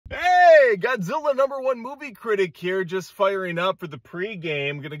Godzilla #1 movie critic here, just firing up for the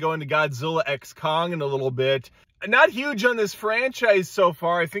pregame. Gonna go into Godzilla x Kong in a little bit. Not huge on this franchise so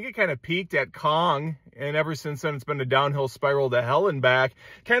far. I think it kind of peaked at Kong, and ever since then it's been a downhill spiral to hell and back.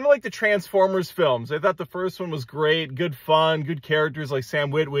 Kind of like the Transformers films. I thought the first one was great, good fun, good characters like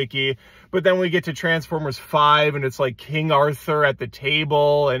Sam Witwicky, but then we get to Transformers 5 and it's like King Arthur at the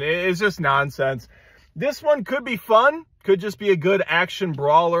table, and it's just nonsense. This one could be fun, could just be a good action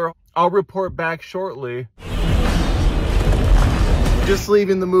brawler. I'll report back shortly. Just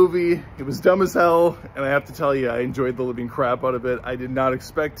leaving the movie, it was dumb as hell, and I have to tell you, I enjoyed the living crap out of it. I did not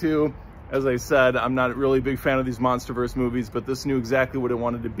expect to. As I said, I'm not really a big fan of these MonsterVerse movies, but this knew exactly what it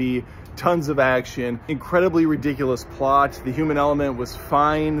wanted to be. Tons of action, incredibly ridiculous plot. The human element was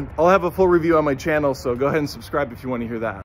fine. I'll have a full review on my channel, so go ahead and subscribe if you want to hear that.